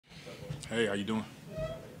Hey, how you doing?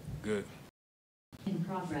 Good. In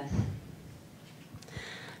progress.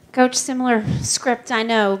 Coach, similar script, I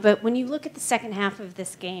know, but when you look at the second half of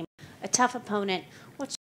this game, a tough opponent,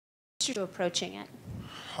 what's your approaching it?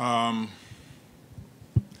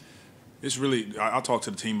 It's really, I talked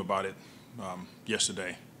to the team about it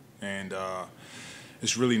yesterday, and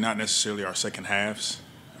it's really not necessarily our second halves.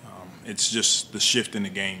 It's just the shift in the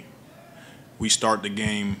game. We start the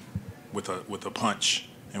game with a punch,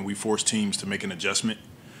 and we force teams to make an adjustment.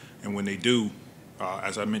 And when they do,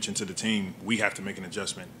 as I mentioned to the team, we have to make an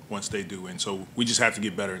adjustment once they do. And so we just have to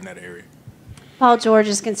get better in that area. Paul George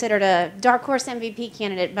is considered a dark horse MVP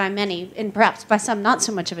candidate by many, and perhaps by some not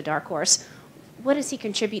so much of a dark horse. What does he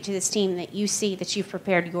contribute to this team that you see that you've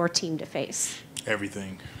prepared your team to face?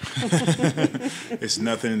 Everything. It's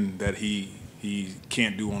nothing that he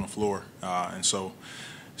can't do on the floor. And so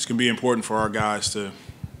it's going to be important for our guys to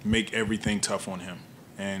make everything tough on him.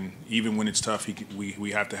 And even when it's tough,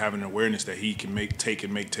 we have to have an awareness that he can take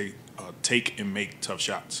and make tough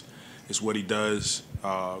shots. It's what he does.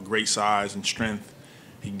 Great size and strength.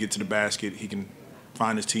 He can get to the basket. He can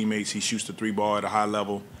find his teammates. He shoots the three ball at a high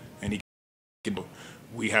level, and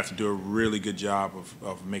we have to do a really good job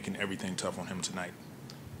of making everything tough on him tonight.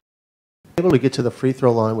 Able to get to the free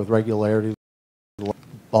throw line with regularity,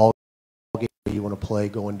 ball game you want to play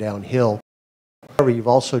going downhill. However, you've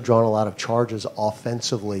also drawn a lot of charges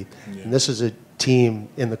offensively, and this is a team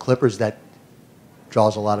in the Clippers that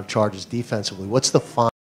draws a lot of charges defensively. What's the fine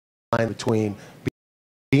between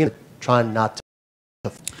trying not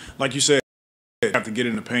to? Like you said, you have to get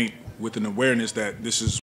in the paint with an awareness that this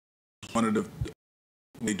is one of the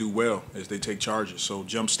they do well as they take charges. So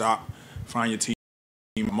jump stop, find your team.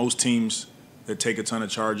 Most teams that take a ton of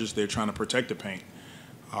charges, they're trying to protect the paint.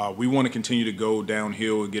 We want to continue to go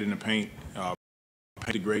downhill and get in the paint.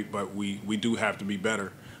 Great, but we do have to be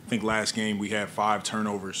better. I think last game we had 5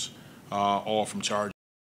 turnovers, all from charges.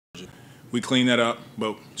 We clean that up,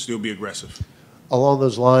 but still be aggressive. Along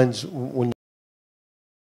those lines, when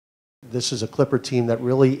this is a Clipper team that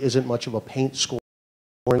really isn't much of a paint scoring,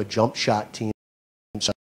 a jump shot team,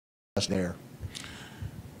 so that's there.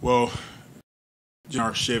 Well,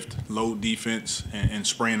 our shift, low defense, and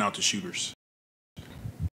spraying out the shooters.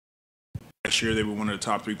 Last year they were one of the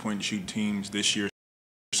top 3-point shoot teams. This year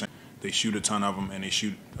they shoot a ton of them, and they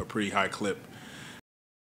shoot a pretty high clip.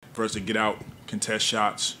 For us to get out, contest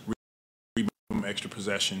shots, rebound, extra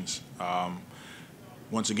possessions,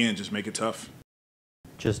 once again, just make it tough.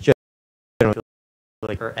 Just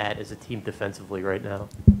like we're at as a team defensively right now.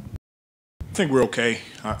 I think we're okay.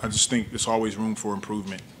 I just think there's always room for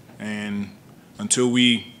improvement. And until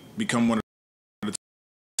we become one of the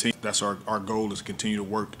teams, that's our goal, is to continue to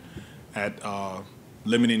work at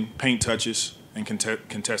limiting paint touches and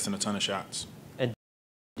contesting a ton of shots. And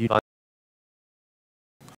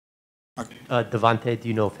Devontae, do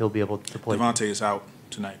you know if he'll be able to play? Devontae is out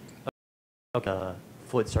tonight. Okay.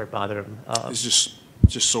 Foot started bothering him. It's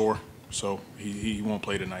just sore, so he won't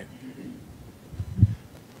play tonight.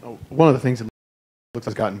 One of the things that looks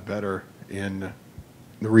like has gotten better in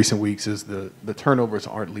the recent weeks is the turnovers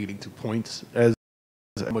aren't leading to points as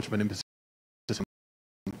much of an emphasis,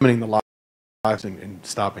 limiting the lives and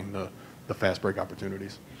stopping the fast break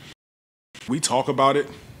opportunities. We talk about it,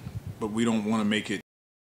 but we don't want to make it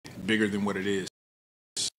bigger than what it is.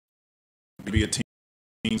 Be a team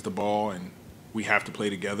needs the ball, and we have to play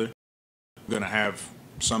together. We're going to have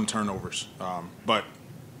some turnovers, but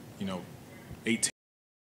 18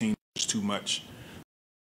 is too much.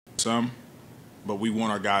 Some, but we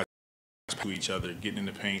want our guys to each other, getting in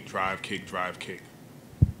the paint, drive, kick, drive, kick.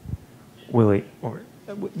 Willie,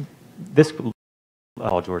 this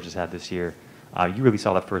all George has had this year, you really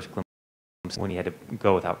saw that first glimpse when he had to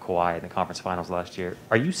go without Kawhi in the conference finals last year.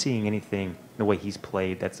 Are you seeing anything in the way he's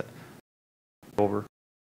played that's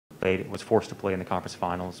was forced to play in the conference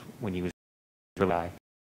finals when he was really high?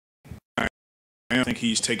 I think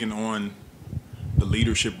he's taken on the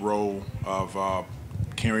leadership role of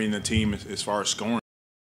carrying the team as far as scoring.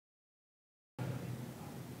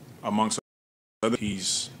 Amongst others,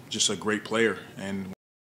 he's just a great player, and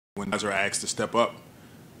when guys are asked to step up,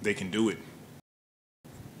 they can do it.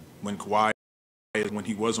 When Kawhi, when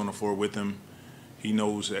he was on the floor with him, he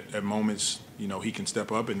knows at moments, he can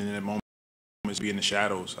step up, and then at moments be in the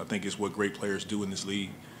shadows. I think it's what great players do in this league.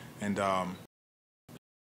 And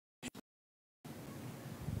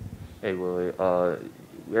hey, Willie,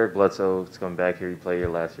 Eric Bledsoe is coming back here. He played here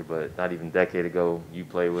last year, but not even a decade ago, you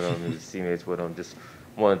played with him, his teammates with him. Just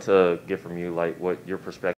wanted to get from you, like, what your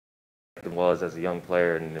perspective was as a young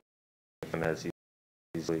player and as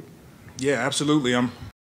he's league. Yeah, absolutely. I'm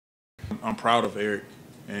proud of Eric.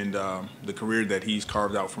 and the career that he's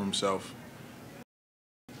carved out for himself.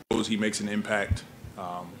 He makes an impact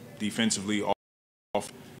defensively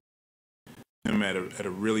off him at a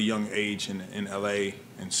really young age in LA,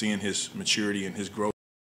 and seeing his maturity and his growth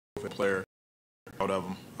as a player. Out of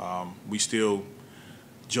him. We still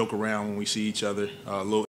joke around when we see each other a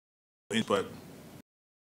little, but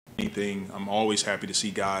anything, I'm always happy to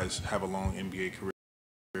see guys have a long NBA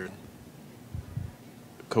career.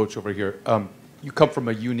 Coach over here, you come from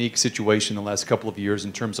a unique situation the last couple of years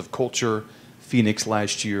in terms of culture. Phoenix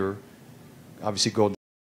last year, obviously Golden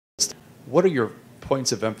State. What are your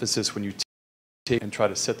points of emphasis when you take and try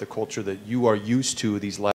to set the culture that you are used to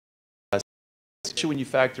these last, especially when you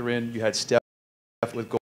factor in you had Steph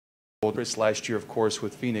with Golden State last year, of course,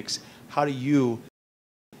 with Phoenix. How do you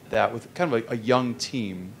that with kind of a young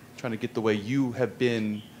team trying to get the way you have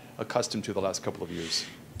been accustomed to the last couple of years?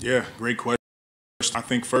 Yeah, great question. I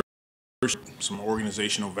think first some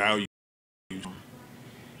organizational values,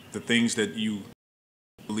 the things that you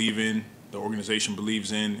believe in, the organization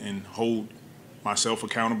believes in, and hold myself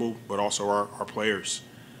accountable, but also our players.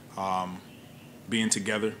 Being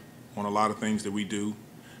together on a lot of things that we do,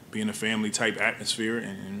 being a family type atmosphere,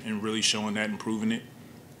 and really showing that and proving it.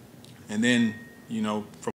 And then, you know,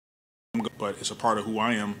 but it's a part of who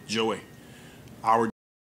I am, joy. Our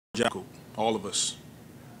job, all of us.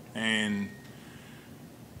 And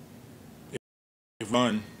if we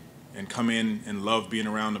run and come in and love being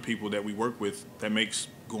around the people that we work with, that makes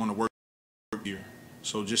going to work here.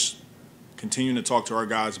 So just continuing to talk to our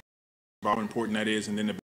guys about how important that is, and then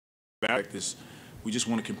the fact is we just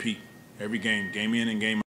want to compete every game, game in and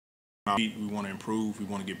game out. We want to improve. We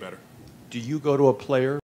want to get better. Do you go to a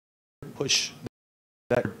player, push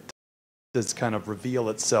that does kind of reveal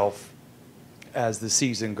itself as the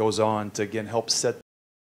season goes on to, again, help set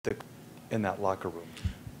in that locker room?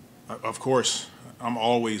 Of course. I'm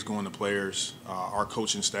always going to players. Our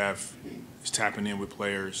coaching staff is tapping in with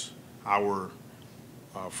players. Our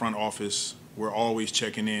front office, we're always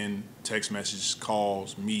checking in, text messages,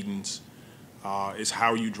 calls, meetings. It's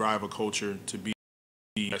how you drive a culture to be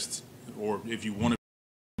best, or if you want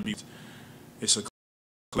to be, it's a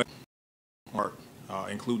collective part,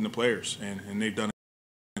 including the players, and they've done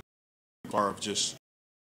it far of just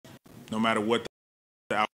no matter what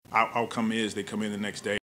the outcome is, they come in the next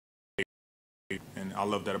day, and I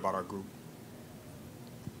love that about our group.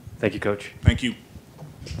 Thank you, Coach. Thank you.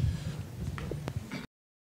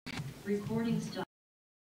 Recording stop.